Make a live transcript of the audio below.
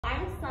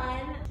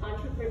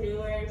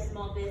entrepreneur,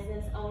 small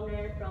business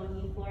owner from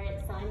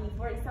Euphoric Sun.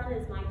 Euphoric Sun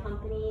is my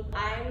company.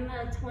 I'm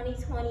a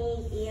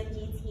 2020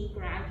 EMGT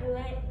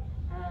graduate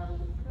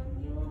from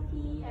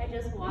UOP. I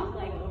just walked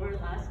over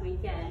last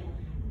weekend.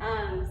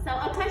 So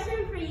a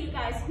question for you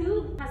guys,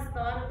 who has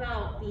thought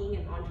about being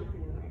an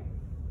entrepreneur?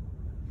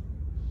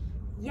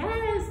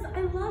 Yes,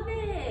 I love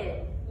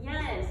it.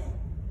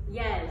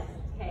 Yes,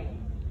 okay.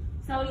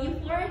 So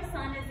Euphoric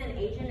Sun is an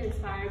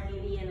Asian-inspired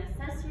beauty and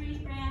accessories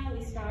brand.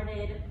 We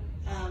started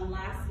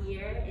last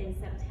year in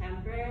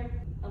September.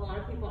 A lot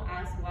of people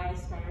ask why I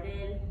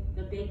started.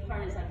 The big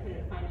part is I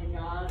couldn't find a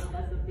job.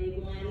 That's the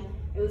big one.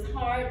 It was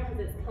hard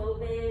because it's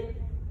COVID.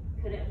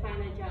 Couldn't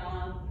find a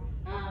job.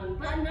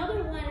 But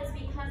another one is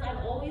because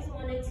I've always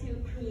wanted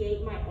to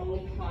create my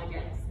own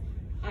projects.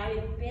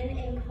 I've been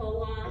in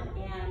co-op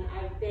and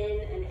I've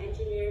been an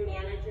engineer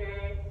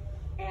manager,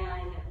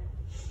 and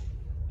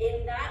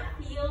in that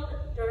field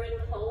during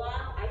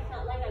co-op, I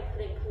felt like I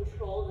couldn't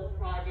control the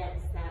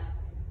projects that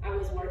I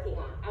was working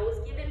on. I was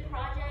given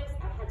projects,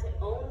 I had to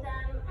own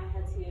them, I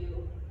had to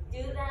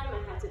do them,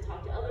 I had to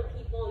talk to other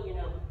people,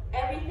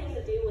 everything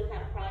to do with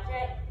that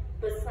project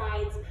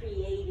besides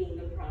creating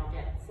the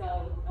project.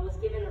 So I was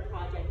given a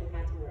project and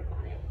had to work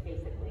on it,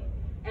 basically.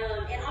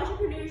 And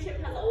entrepreneurship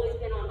has always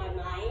been on my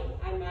mind.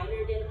 I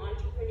minored in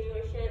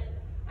entrepreneurship.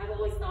 I've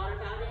always thought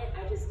about it.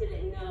 I just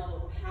didn't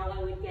know how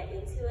I would get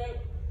into it.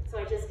 So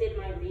I just did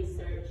my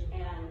research,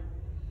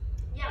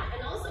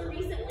 and also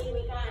recently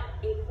we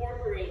got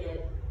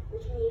incorporated,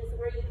 which means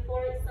we're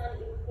Euphoric Sun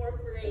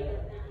Incorporated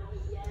now.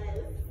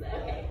 Yes.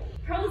 Okay.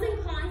 Pros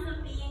and cons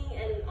of being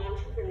an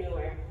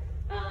entrepreneur.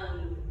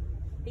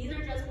 These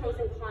are just pros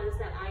and cons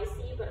that I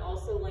see, but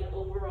also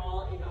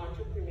overall in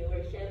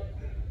entrepreneurship.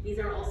 These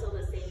are also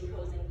the same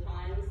pros and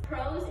cons.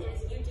 Pros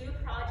is you do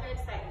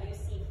projects that you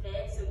see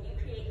fit, so you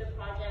create the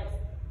projects,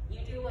 you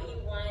do what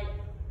you want,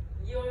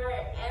 you're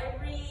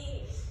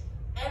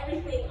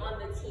everything on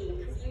the team,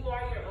 because you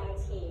are your own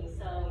team.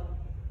 So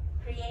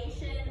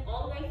creation,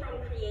 all the way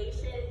from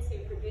creation to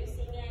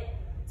producing it,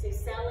 to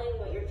selling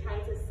what you're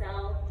trying to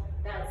sell,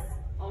 that's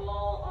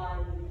all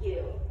on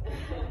you.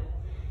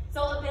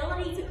 So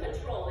ability to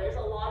control, there's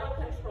a lot of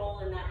control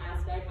in that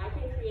aspect. I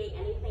can create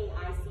anything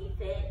I see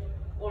fit,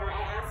 or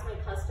I ask my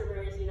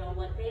customers,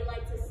 what they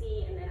like to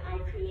see, and then I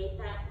create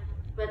that.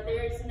 But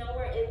there's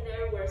nowhere in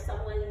there where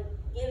someone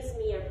gives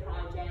me a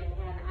project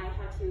and I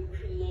have to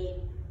create,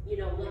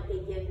 what they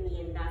give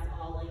me, and that's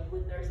all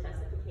with their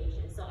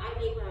specifications. So I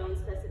make my own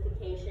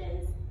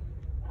specifications,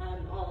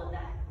 all of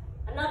that.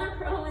 Another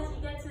pro is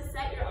you get to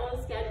set your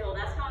own schedule.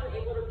 That's how I'm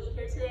able to be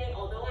here today,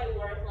 although I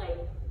work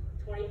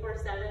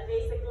 24/7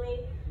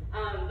 basically.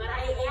 But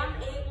I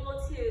am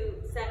able to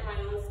set my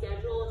own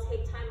schedule,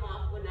 take time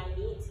off when I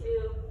need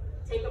to,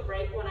 take a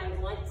break when I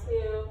want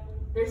to.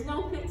 There's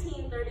no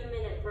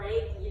 15-30-minute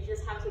break. You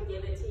just have to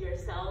give it to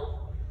yourself.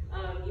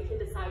 You can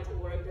decide to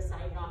work,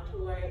 decide not to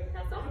work.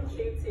 That's on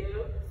you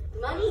too.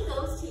 Money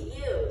goes to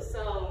you.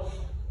 So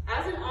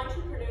as an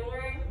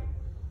entrepreneur,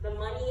 the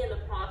money and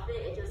the profit,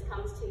 it just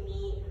comes to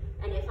me.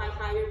 And if I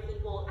hire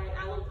people, I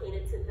allocate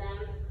it to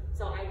them.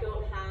 So I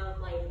don't have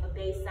a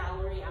base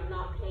salary. I'm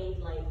not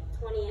paid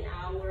 $20 an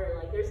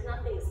hour. There's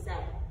nothing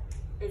set.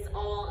 It's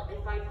all,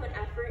 if I put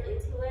effort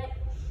into it,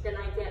 then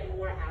I get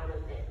more out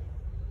of it.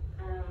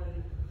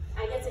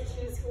 I get to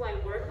choose who I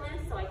work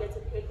with, so I get to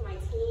pick my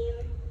team,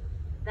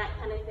 that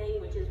kind of thing,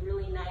 which is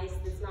really nice.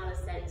 It's not a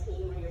set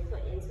team where you're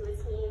put into a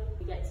team.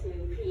 You get to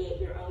create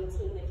your own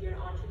team if you're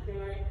an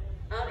entrepreneur.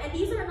 And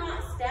these are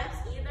not steps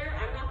either.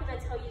 I'm not going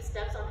to tell you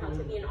steps on how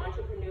to be an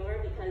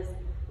entrepreneur, because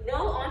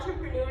no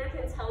entrepreneur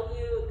can tell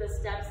you the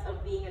steps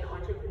of being an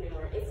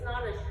entrepreneur. It's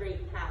not a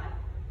straight path.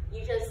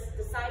 You just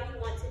decide you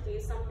want to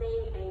do something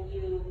and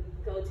you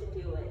go to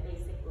do it,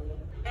 basically.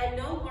 And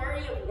no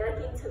worry of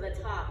working to the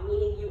top,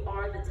 meaning you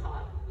are the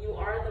top. You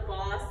are the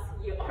boss,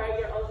 you are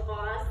your own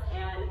boss,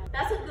 and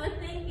that's a good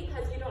thing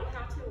because you don't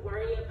have to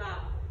worry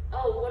about,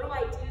 oh, what do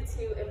I do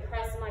to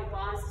impress my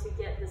boss to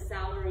get the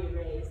salary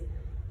raise?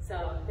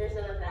 So there's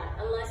none of that,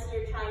 unless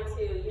you're trying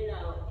to,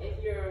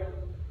 if you're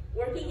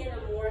working in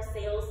a more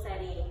sales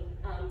setting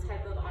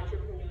type of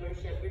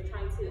entrepreneurship, you're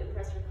trying to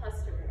impress your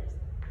customers,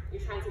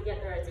 you're trying to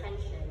get their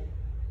attention,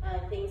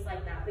 things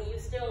like that, but you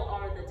still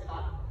are the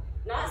top.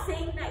 Not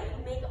saying that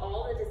you make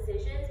all the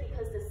decisions,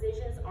 because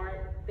decisions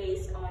aren't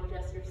based on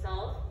just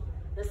yourself.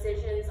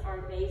 Decisions are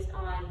based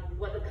on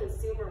what the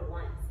consumer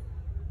wants,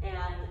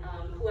 and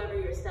whoever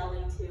you're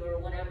selling to, or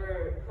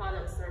whatever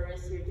product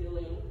service you're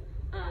doing,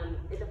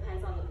 it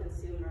depends on the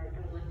consumer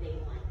and what they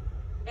want.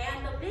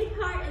 And the big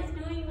part is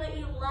doing what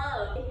you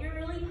love. If you're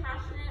really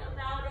passionate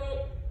about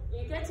it,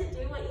 you get to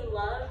do what you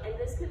love, and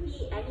this could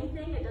be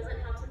anything. It doesn't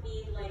have to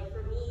be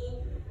for me,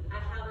 I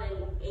have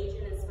an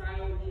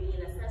Asian-inspired beauty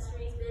and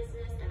accessories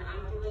business, and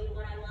I'm doing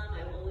what I love.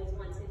 I've always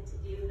wanted to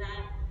do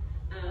that.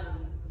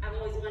 I've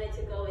always wanted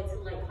to go into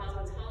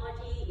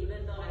cosmetology,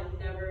 even though I've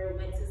never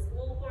went to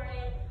school for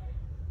it.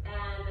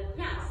 And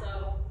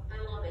so I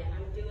love it.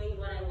 I'm doing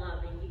what I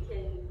love, and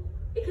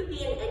it could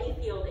be in any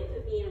field. It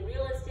could be in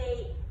real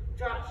estate,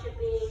 drop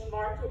shipping,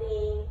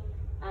 marketing.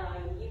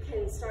 You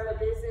can start a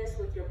business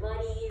with your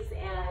buddies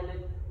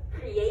and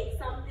create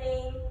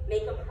something,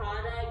 make a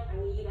product. I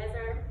mean, you guys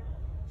are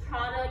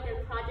product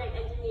and project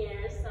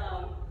engineers,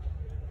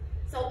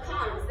 so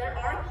cons. There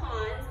are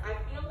cons. I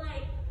feel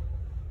like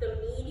the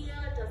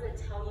media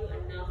doesn't tell you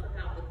enough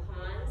about the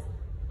cons.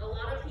 A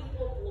lot of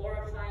people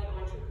glorify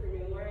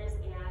entrepreneurs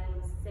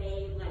and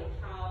say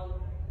like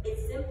how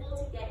it's simple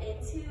to get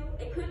into.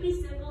 It could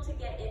be simple to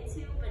get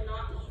into, but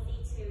not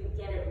easy to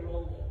get it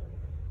rolling.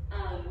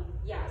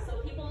 Yeah,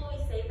 so people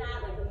always say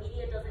that, like the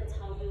media doesn't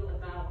tell you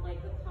about like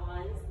the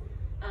cons.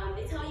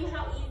 They tell you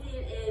how easy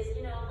it is,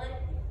 you know,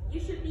 you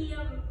should be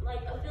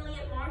like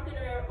affiliate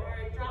marketer or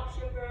a drop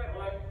shipper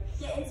or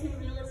get into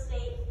real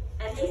estate.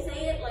 And they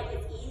say it like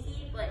it's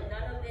easy, but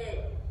none of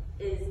it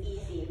is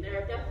easy.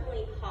 There are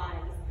definitely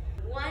cons.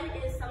 One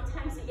is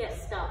sometimes you get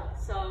stuck.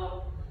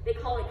 So they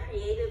call it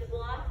creative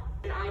block,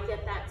 and I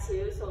get that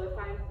too. So if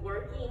I'm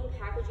working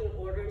packaging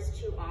orders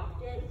too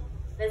often,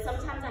 then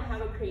sometimes I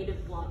have a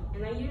creative block.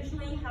 And I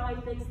usually, how I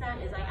fix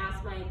that is I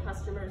ask my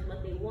customers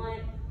what they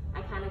want.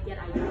 I kind of get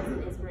ideas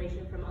and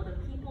inspiration from other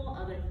people,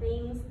 other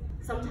things.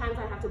 Sometimes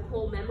I have to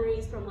pull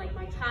memories from like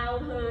my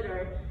childhood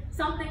or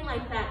something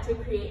like that to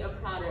create a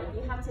product.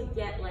 You have to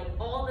get like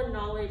all the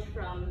knowledge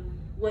from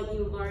what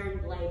you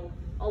learned like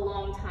a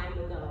long time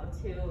ago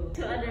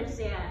to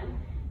understand.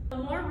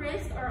 More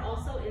risks are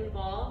also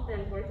involved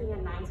than working a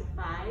 9 to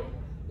 5.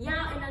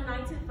 Yeah, in a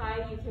 9 to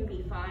 5 you can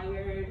be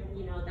fired,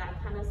 you know,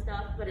 that kind of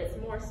stuff, but it's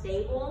more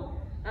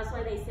stable. That's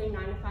why they say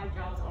 9 to 5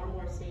 jobs are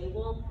more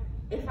stable.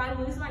 If I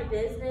lose my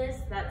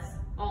business, that's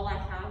all I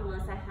have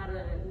unless I had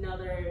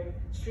another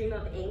stream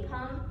of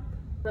income.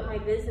 But my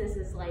business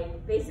is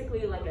like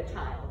basically like a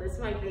child. It's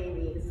my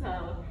baby.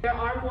 So there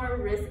are more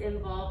risks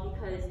involved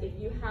because if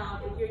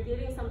you're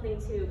giving something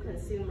to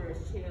consumers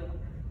too,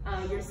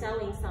 you're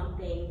selling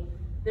something,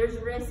 there's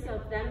risk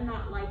of them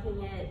not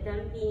liking it,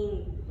 them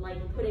being like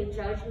putting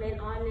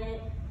judgment on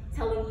it,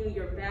 telling you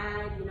you're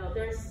bad. You know,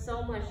 there's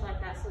so much like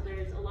that. So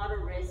there's a lot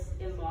of risks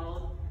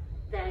involved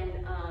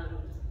than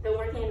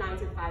working a 9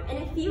 to 5. And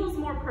it feels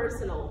more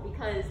personal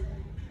because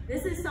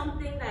this is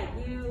something that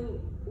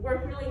you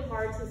work really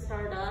hard to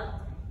start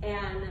up,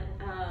 and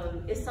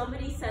if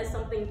somebody says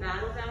something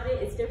bad about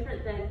it, it's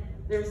different than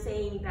they're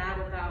saying bad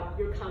about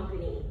your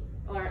company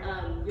or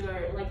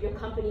your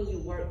company you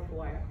work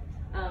for,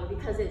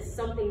 because it's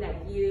something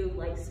that you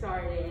like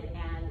started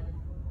and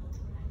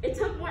it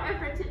took more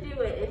effort to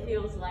do it, it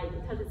feels like,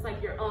 because it's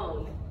like your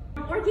own.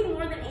 You're working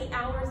more than 8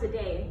 hours a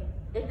day.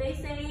 If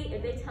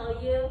they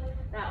tell you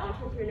that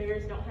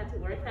entrepreneurs don't have to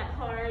work that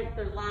hard,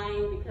 they're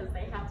lying because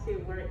they have to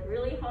work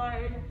really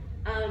hard.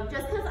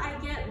 Just because I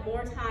get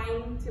more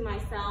time to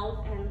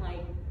myself and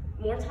like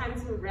more time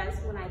to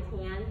rest when I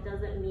can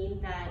doesn't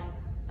mean that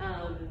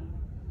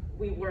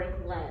we work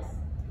less.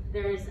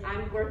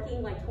 I'm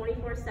working like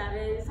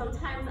 24/7.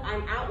 Sometimes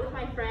I'm out with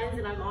my friends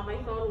and I'm on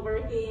my phone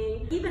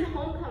working. Even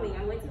homecoming,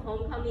 I went to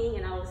homecoming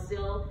and I was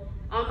still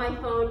on my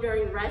phone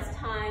during rest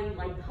time,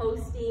 like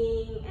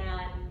posting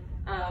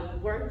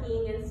and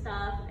working and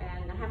stuff,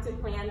 and I have to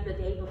plan the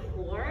day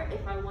before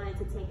if I wanted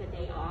to take a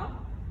day off.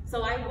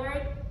 So I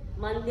work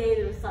Monday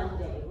to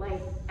Sunday,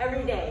 like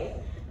every day.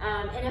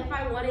 And if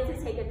I wanted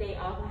to take a day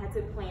off, I had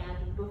to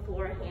plan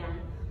beforehand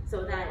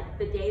so that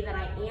the day that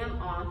I am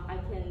off,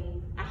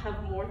 I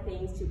have more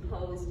things to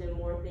post and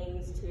more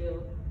things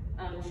to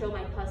show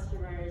my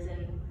customers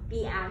and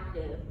be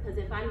active. Because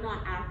if I'm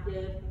not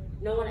active,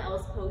 no one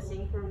else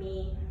posting for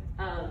me,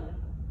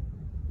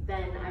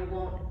 then I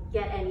won't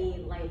get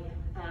anything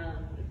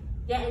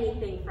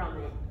from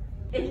it.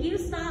 If you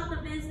stop the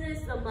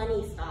business, the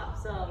money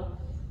stops. So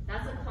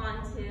that's a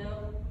con too.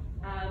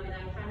 And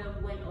I kind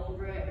of went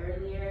over it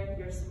earlier.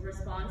 You're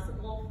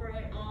responsible for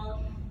it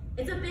all.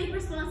 It's a big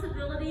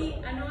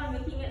responsibility. I know I'm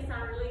making it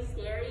sound really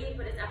scary,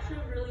 but it's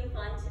actually really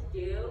fun to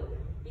do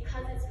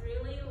because it's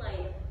really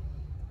like,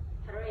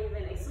 how do I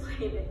even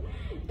explain it?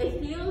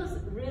 It feels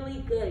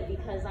really good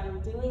because I'm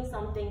doing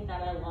something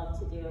that I love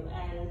to do.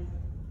 And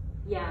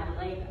yeah,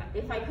 like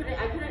if I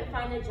couldn't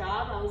find a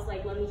job, I was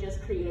like, let me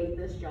just create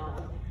this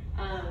job.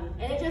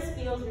 And it just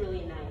feels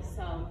really nice.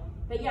 So,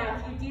 but yeah,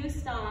 if you do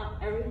stop,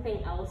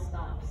 everything else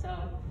stops. So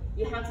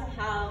you have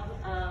to have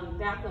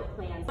backup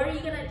plans. What are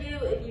you gonna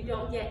do if you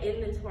don't get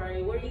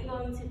inventory? What are you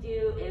going to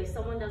do if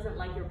someone doesn't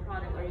like your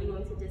product? Are you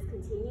going to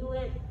discontinue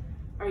it?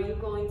 Are you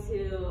going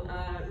to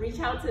reach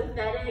out to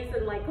FedEx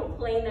and like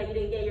complain that you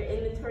didn't get your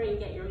inventory and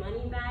get your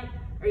money back?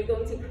 Are you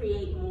going to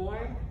create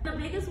more? The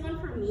biggest one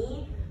for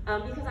me,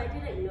 because I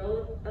didn't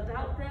know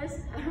about this,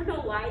 I don't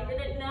know why I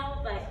didn't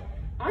know, but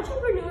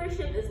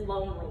entrepreneurship is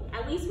lonely.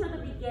 At least for the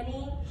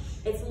beginning,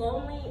 it's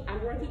lonely.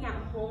 I'm working at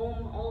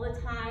home all the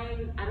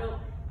time.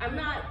 I'm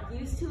not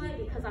used to it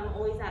because I'm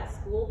always at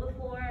school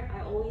before.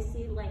 I always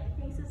see like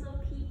faces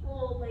of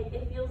people. Like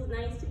it feels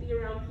nice to be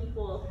around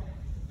people.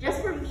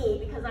 Just for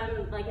me, because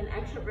I'm like an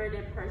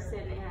extroverted person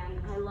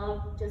and I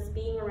love just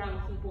being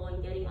around people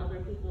and getting other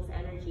people's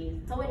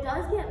energies. So it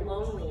does get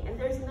lonely, and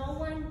there's no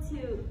one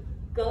to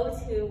go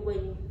to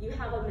when you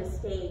have a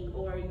mistake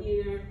or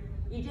you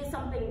did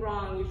something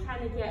wrong. You're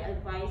trying to get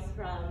advice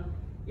from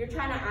you're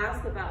trying to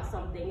ask about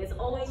something. It's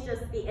always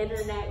just the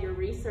internet, you're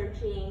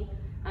researching.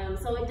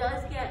 So it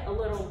does get a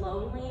little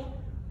lonely,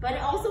 but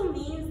it also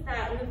means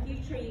that in the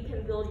future you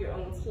can build your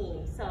own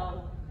team.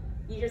 So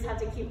you just have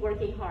to keep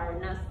working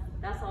hard, and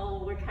that's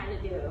all we're trying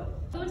to do.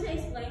 I'm going to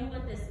explain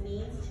what this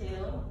means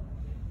too.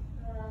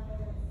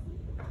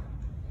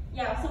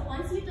 Yeah, so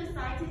once you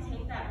decide to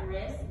take that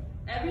risk,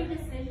 every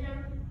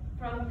decision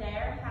from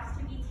there has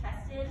to be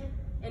tested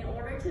in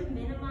order to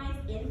minimize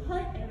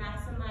input and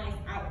maximize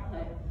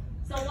output.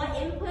 So what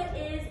input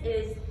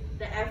is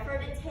the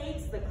effort it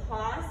takes, the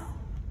cost,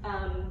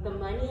 the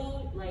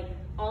money, like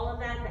all of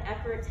that, the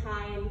effort,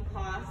 time,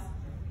 cost,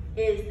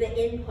 is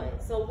the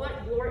input. So what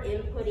you're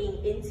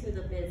inputting into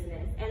the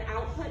business. And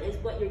output is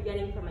what you're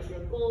getting from it, your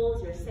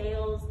goals, your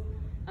sales,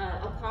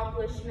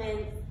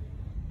 accomplishments.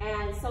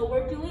 And so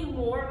we're doing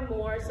more and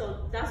more.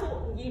 So that's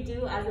what you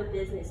do as a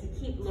business. You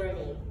keep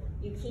learning,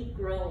 you keep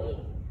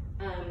growing.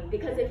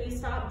 Because if you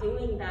stop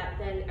doing that,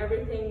 then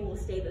everything will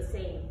stay the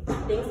same.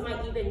 Things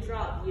might even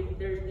drop.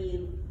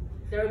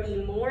 There'll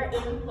be more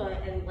input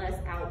and less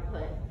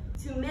output.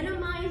 To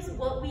minimize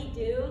what we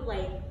do,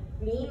 like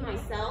me,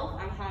 myself,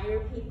 I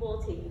hire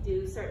people to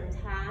do certain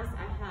tasks.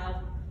 I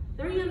have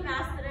 3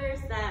 ambassadors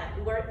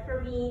that work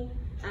for me.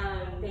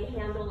 They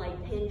handle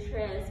like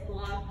Pinterest,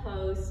 blog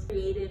posts,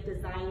 creative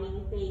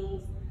designing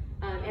things.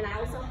 And I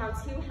also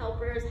have 2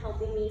 helpers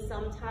helping me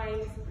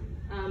sometimes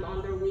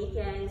on their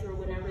weekends or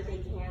whenever they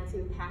can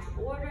to pack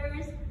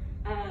orders,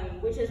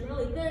 which is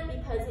really good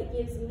because it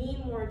gives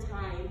me more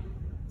time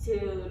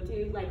to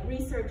do like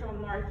research on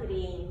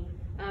marketing,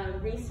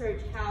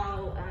 research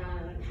how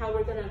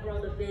we're gonna grow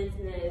the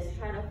business,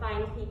 try to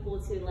find people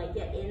to like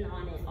get in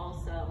on it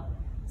also.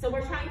 So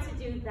we're trying to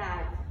do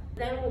that.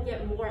 Then we'll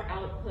get more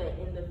output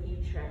in the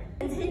future.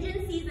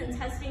 Contingencies and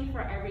testing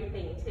for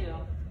everything too.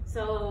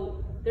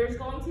 So there's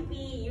going to be,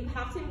 you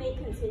have to make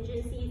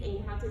contingencies and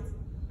you have to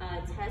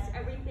test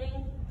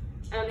everything.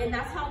 And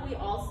that's how we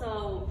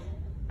also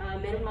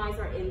minimize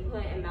our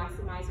input and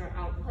maximize our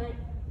output,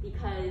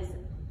 because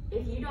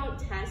if you don't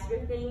test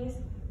your things,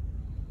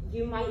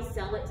 you might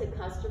sell it to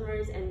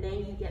customers and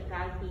then you get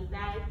bad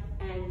feedback,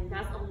 and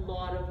that's a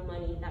lot of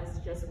money that's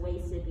just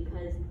wasted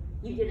because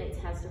you didn't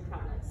test a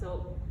product.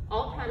 So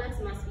all products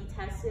must be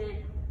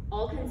tested,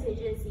 all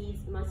contingencies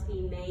must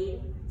be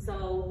made.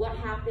 So what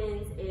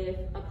happens if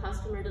a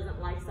customer doesn't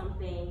like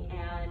something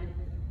and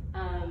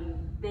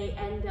they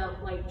end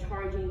up like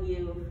charging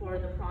you for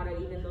the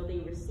product even though they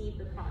received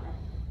the product?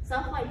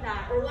 Stuff like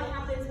that. Or what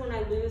happens when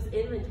I lose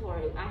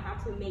inventory? I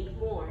have to make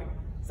more.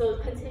 So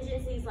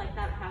contingencies like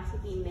that have to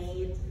be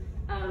made.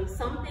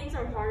 Some things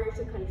are harder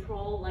to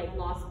control, like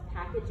lost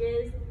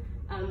packages.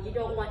 You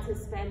don't want to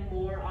spend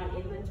more on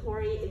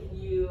inventory if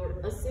you're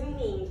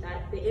assuming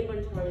that the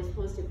inventory is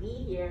supposed to be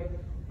here,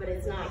 but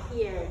it's not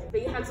here.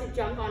 But you have to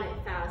jump on it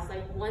fast.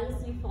 Like once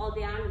you fall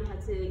down, you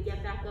have to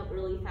get back up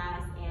really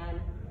fast and,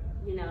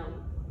 you know,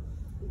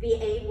 be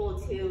able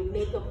to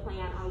make a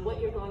plan on what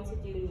you're going to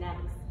do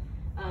next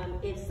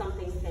if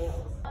something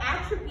fails.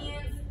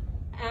 Attributes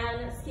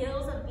and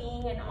skills of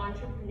being an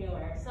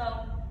entrepreneur.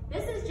 So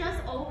this is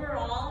just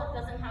overall. It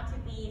doesn't have to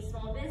be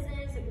small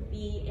business. It could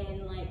be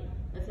in like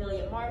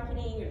affiliate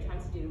marketing. You're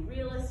trying to do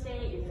real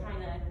estate. You're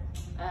trying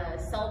to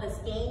sell this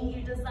game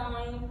you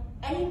design.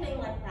 Anything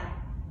like that.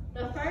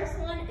 The first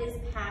one is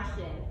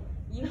passion.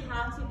 You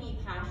have to be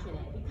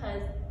passionate,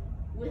 because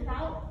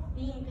without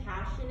being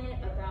passionate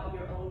about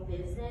your own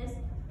business,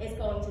 it's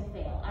going to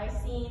fail. I've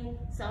seen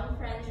some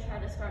friends try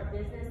to start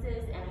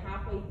businesses and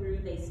halfway through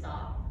they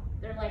stop.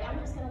 They're like, I'm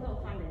just gonna go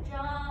find a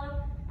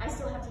job. I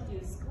still have to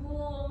do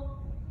school.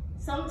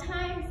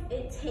 Sometimes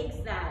it takes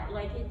that.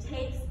 Like it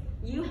takes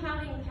you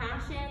having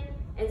passion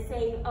and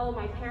saying, oh,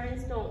 my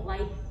parents don't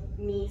like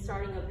me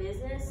starting a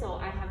business, so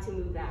I have to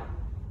move out.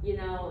 You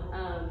know,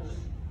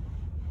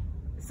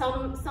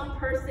 some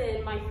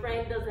person, my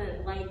friend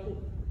doesn't like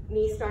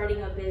me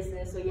starting a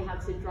business, so you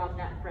have to drop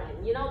that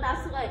friend. You know,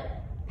 that's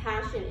what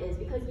passion is,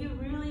 because you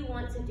really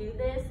want to do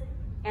this,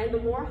 and the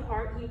more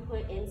heart you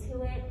put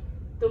into it,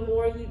 the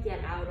more you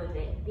get out of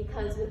it.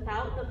 Because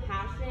without the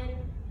passion,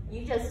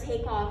 you just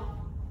take off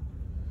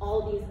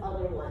all these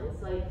other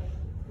ones. Like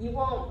you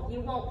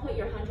won't put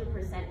your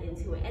 100%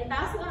 into it. And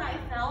that's what I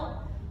felt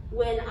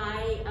when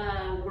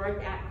I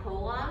worked at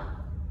co-op.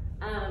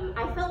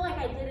 I felt like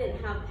I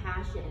didn't have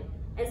passion.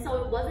 And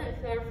so it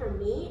wasn't fair for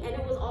me, and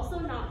it was also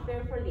not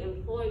fair for the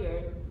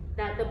employer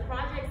that the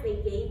projects they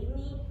gave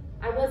me,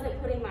 I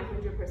wasn't putting my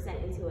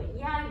 100% into it.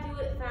 Yeah, I do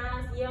it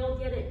fast, yeah, I'll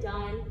get it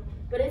done,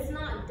 but it's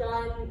not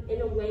done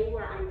in a way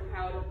where I'm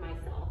proud of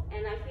myself.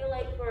 And I feel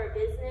like for a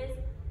business,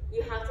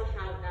 you have to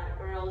have that,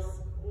 or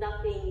else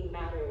nothing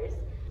matters.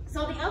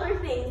 So the other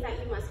things that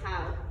you must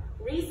have,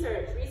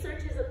 research.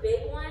 Research is a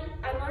big one.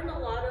 I learned a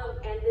lot of,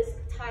 and this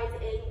ties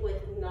in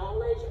with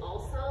knowledge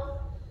also.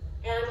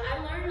 And I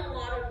learned a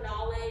lot of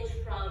knowledge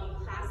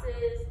from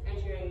classes,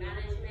 engineering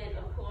management,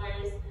 of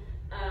course,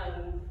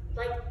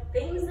 like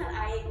things that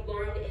I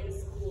learned in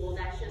school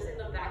that's just in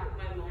the back of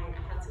my mind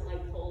I have to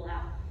like pull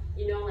out,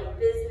 you know, like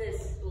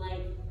business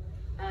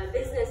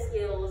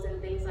skills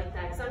and things like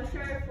that. Because I'm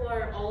sure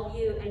for all of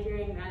you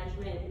engineering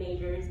management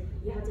majors,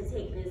 you have to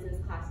take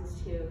business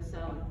classes too.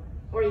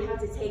 Or you have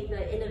to take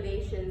the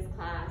innovations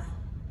class,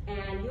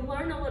 and you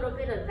learn a little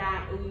bit of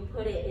that and you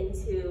put it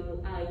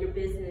into your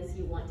business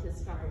you want to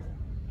start.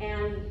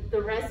 And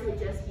the rest would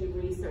just be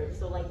research,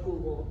 so like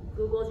Google.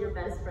 Google's your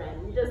best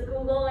friend. You just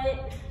Google it.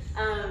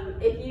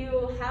 If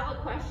you have a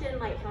question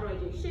like, how do I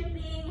do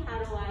shipping?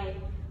 How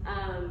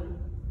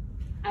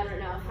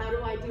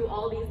do I do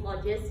all these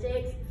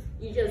logistics?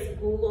 You just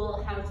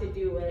Google how to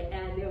do it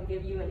and they'll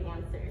give you an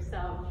answer.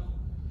 So,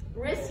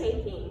 risk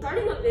taking.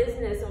 Starting a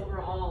business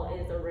overall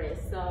is a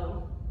risk.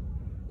 So,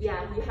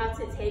 yeah, you have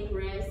to take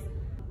risks.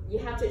 You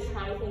have to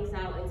try things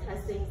out and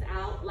test things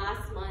out.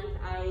 Last month,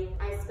 I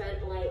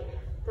spent like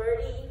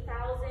 $30,000,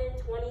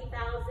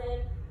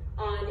 $20,000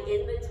 on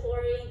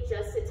inventory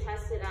just to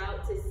test it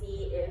out to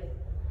see if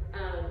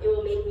it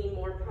will make me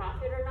more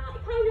profit or not.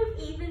 It kind of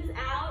evens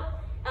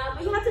out,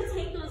 but you have to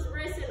take those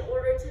risks in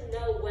order to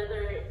know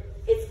whether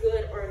it's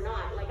good or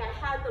not. Like, I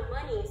had the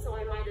money, so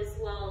I might as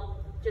well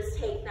just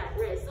take that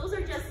risk. Those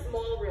are just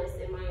small risks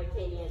in my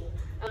opinion.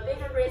 A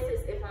bigger risk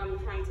is if I'm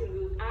trying to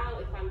move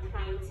out, if I'm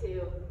trying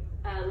to,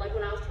 like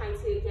when I was trying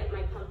to get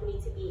my company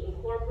to be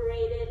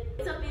incorporated.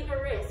 It's a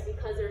bigger risk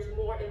because there's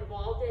more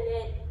involved in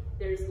it.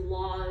 There's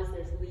laws,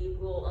 there's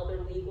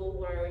other legal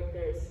work,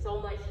 there's so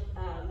much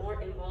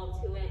more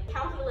involved to it.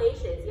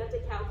 Calculations, you have to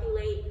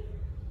calculate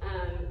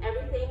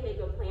everything, make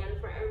a plan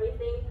for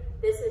everything.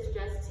 This is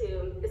just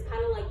it's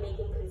kind of like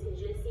making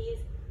contingencies.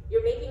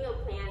 You're making a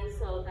plan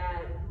so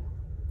that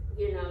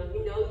you know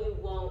you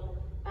won't,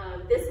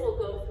 this will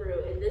go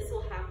through and this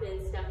will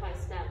happen step by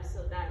step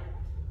so that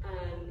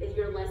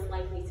you're less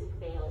likely to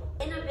fail.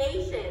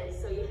 Innovation,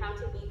 so you have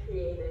to be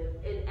creative.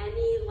 In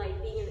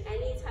being in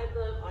any type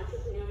of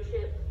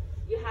entrepreneurship,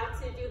 you have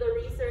to do the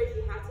research,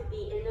 you have to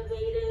be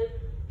innovative.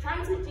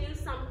 Trying to do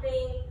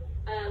something,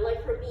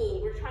 like for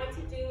me,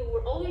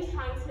 we're always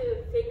trying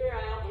to figure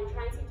out and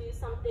trying to do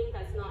something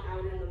that's not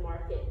out in the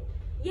market.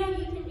 Yeah,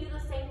 you can do the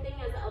same thing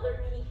as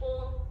other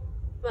people,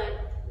 but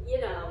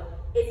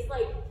it's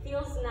like,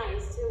 feels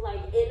nice to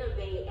like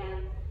innovate,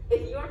 and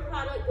if your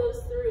product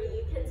goes through,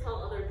 you can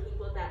tell other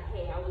people that,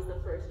 hey, I was the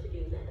first to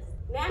do this.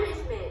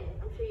 Management,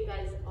 I'm sure you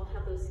guys all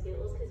have those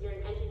skills because you're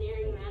in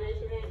engineering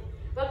management,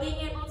 but being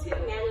able to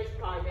manage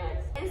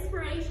projects.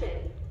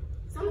 Inspiration.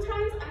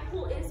 Sometimes I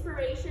pull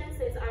inspiration,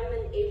 since I'm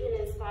an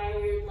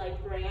Asian-inspired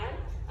brand,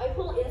 I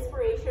pull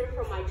inspiration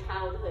from my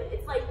childhood.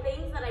 It's like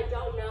things that I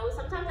don't know.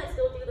 Sometimes I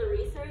still do the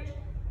research,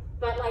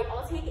 but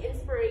I'll take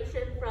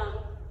inspiration from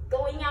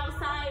going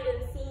outside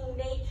and seeing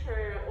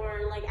nature, or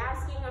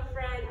asking a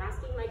friend,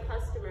 asking my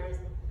customers.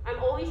 I'm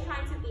always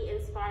trying to be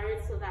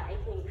inspired so that I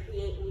can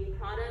create new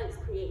products,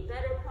 create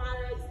better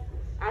products,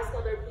 ask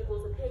other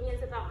people's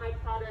opinions about my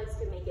products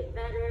to make it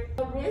better.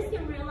 The risk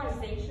and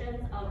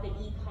realizations of the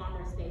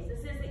e-commerce space. This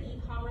is the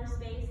e-commerce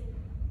space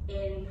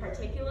in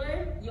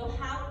particular. You'll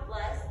have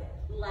less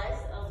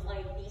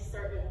of these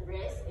certain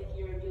risks if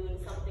you're doing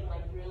something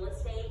like real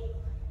estate.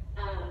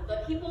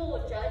 But people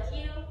will judge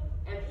you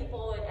and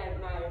people would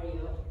admire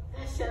you.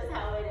 That's just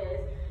how it is.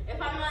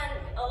 If I'm on,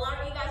 a lot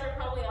of you guys are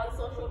probably on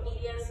social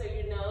media, so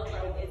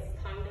it's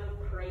kind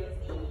of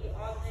crazy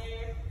on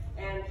there,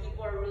 and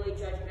people are really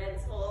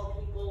judgmental.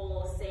 People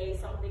will say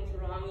something's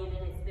wrong,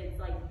 even if it's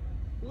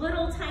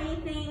little tiny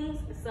things.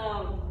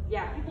 So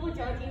yeah, people will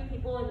judge you,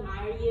 people will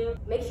admire you.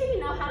 Make sure you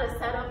know how to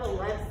set up a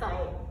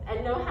website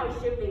and know how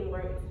shipping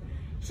works.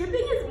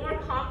 Shipping is more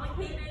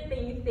complicated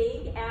than you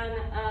think,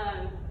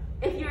 and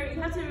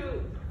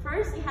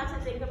first you have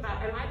to think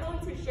about, am I going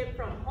to ship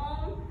from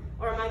home,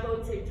 or am I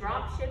going to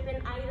drop ship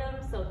an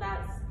item? So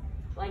that's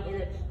in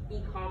an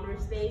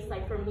e-commerce space.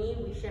 For me,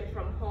 we ship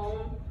from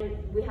home,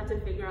 and we have to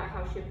figure out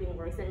how shipping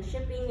works. And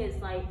shipping is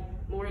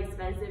more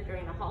expensive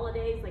during the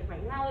holidays.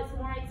 Right now it's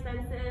more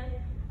expensive.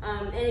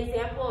 An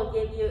example I'll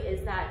give you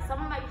is that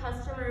some of my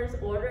customers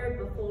ordered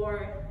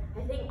before,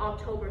 I think,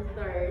 October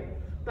 3rd,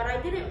 but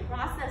I didn't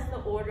process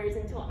the orders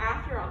until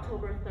after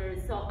October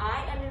 3rd. So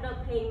I ended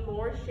up paying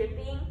more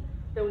shipping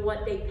than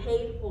what they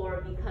paid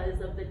for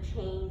because of the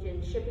change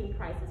in shipping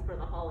prices for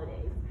the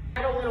holidays.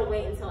 I don't want to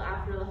wait until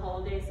after the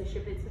holidays to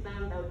ship it to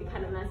them. That would be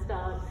kind of messed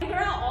up. Figure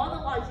out all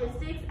the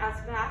logistics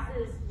as fast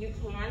as you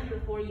can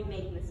before you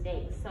make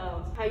mistakes.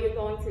 So how you're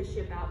going to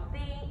ship out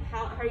things,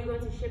 how are you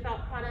going to ship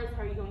out products,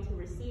 how are you going to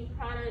receive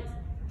products,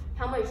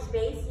 how much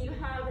space you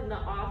have in the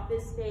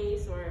office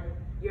space or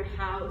your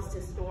house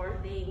to store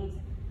things,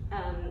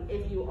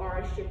 if you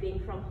are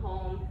shipping from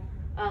home.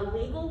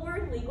 Legal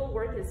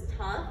work is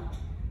tough.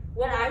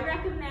 What I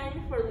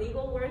recommend for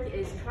legal work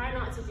is try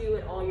not to do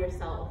it all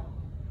yourself.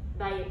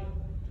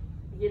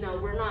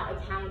 We're not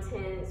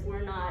accountants,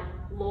 we're not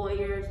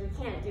lawyers,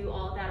 we can't do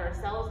all that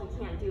ourselves,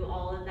 we can't do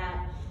all of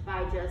that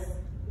by just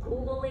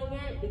Googling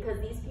it,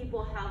 because these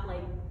people have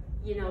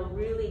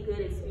really good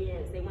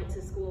experience. They went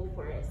to school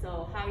for it.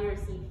 So hire a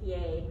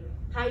CPA,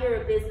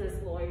 hire a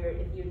business lawyer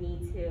if you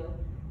need to.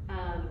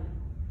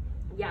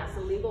 Yeah,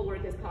 so legal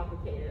work is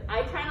complicated.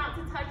 I try not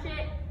to touch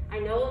it. I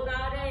know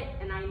about it,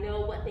 and I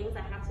know what things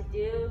I have to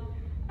do.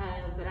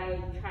 but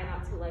I try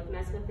not to like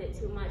mess with it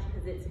too much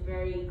because it's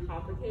very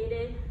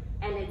complicated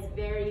and it's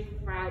very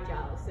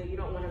fragile, so you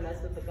don't want to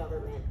mess with the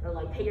government or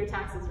like pay your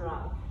taxes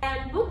wrong.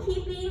 And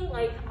bookkeeping,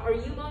 like, are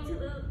you going to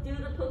do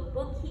the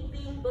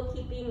bookkeeping?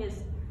 Bookkeeping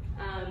is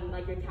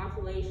like your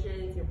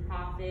calculations, your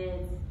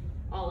profits,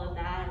 all of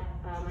that.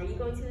 Are you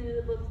going to do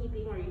the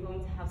bookkeeping, or are you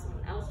going to have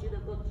someone else do the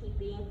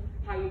bookkeeping?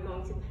 How you're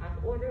going to pack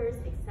orders,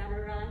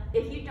 etc.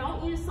 If you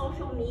don't use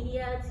social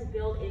media to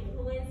build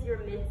influence, you're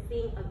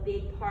missing a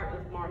big part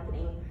of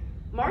marketing.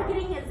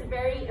 Marketing is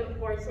very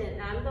important.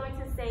 Now I'm going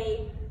to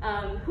say,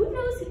 who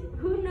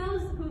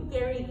knows who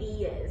Gary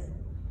Vee is?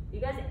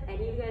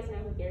 Any of you guys know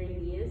who Gary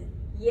Vee is?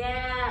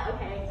 Yeah,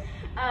 okay.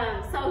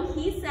 So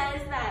he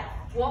says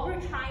that what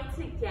we're trying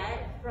to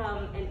get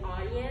from an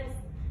audience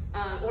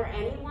or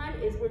anyone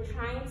is we're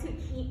trying to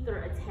keep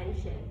their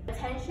attention.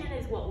 Attention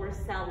is what we're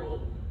selling.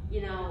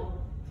 You know,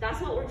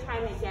 that's what we're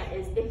trying to get.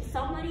 Is if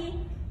somebody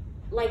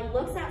like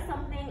looks at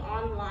something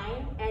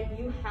online and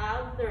you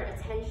have their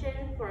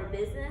attention for a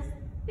business,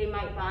 they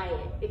might buy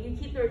it. If you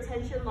keep their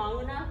attention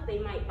long enough, they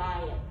might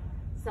buy it.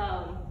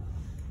 So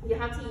you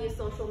have to use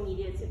social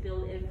media to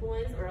build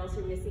influence, or else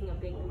you're missing a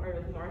big part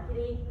of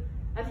marketing.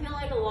 I feel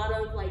like a lot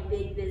of like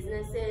big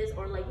businesses,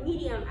 or like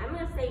I'm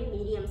gonna say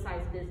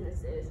medium-sized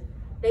businesses,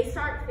 they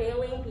start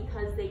failing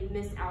because they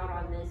miss out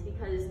on this,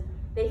 because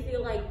they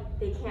feel like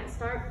they can't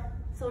start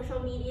social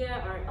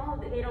media,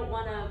 or they don't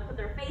want to put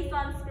their face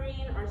on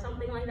screen or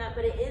something like that.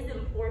 But it is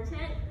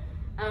important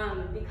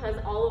because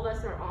all of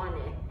us are on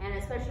it, and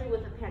especially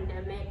with the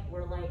pandemic,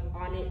 we're like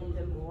on it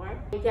even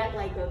more. You get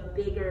like a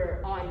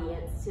bigger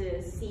audience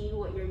to see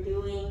what you're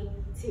doing,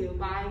 to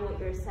buy what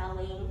you're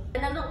selling.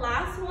 And then the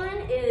last one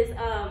is,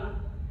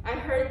 I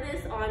heard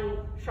this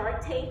on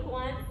Shark Tank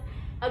once.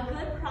 A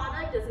good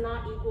product does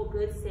not equal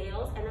good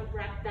sales, and a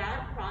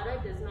bad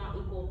product does not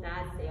equal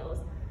bad sales.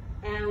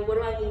 And what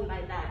do I mean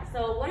by that?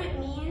 So what it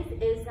means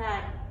is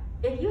that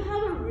if you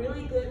have a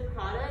really good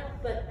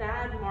product, but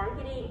bad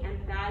marketing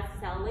and bad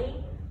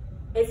selling,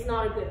 it's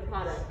not a good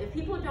product. If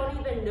people don't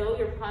even know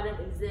your product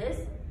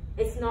exists,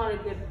 it's not a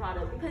good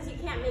product, because you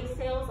can't make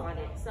sales on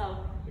it.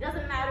 So it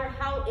doesn't matter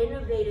how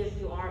innovative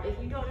you are. If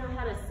you don't know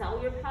how to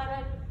sell your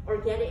product or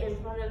get it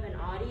in front of an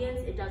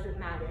audience, it doesn't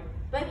matter.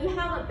 But if you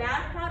have a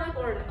bad product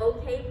or an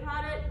okay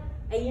product,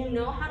 and you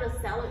know how to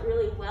sell it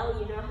really well,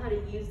 you know how to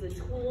use the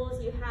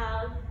tools you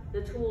have,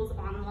 the tools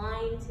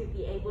online to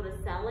be able to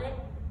sell it,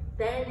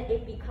 then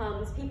it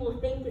becomes, people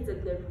think it's a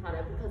good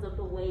product because of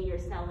the way you're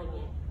selling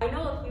it. I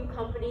know a few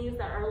companies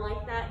that are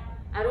like that.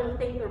 I don't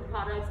think their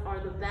products are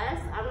the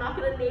best. I'm not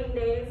gonna name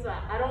names, but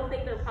I don't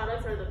think their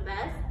products are the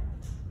best,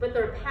 but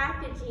their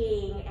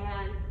packaging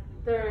and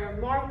their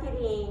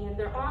marketing and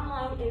their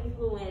online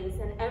influence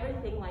and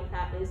everything like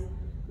that is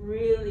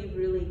really,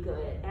 really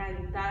good.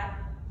 And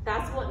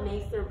that's what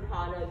makes their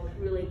product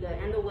really good.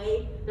 And the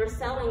way, their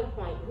selling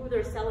point, who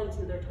they're selling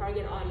to, their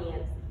target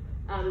audience,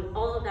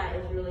 all of that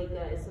is really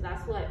good. So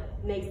that's what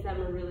makes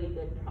them a really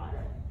good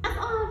product. That's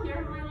all. Here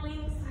are my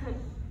links.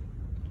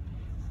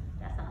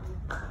 That's all.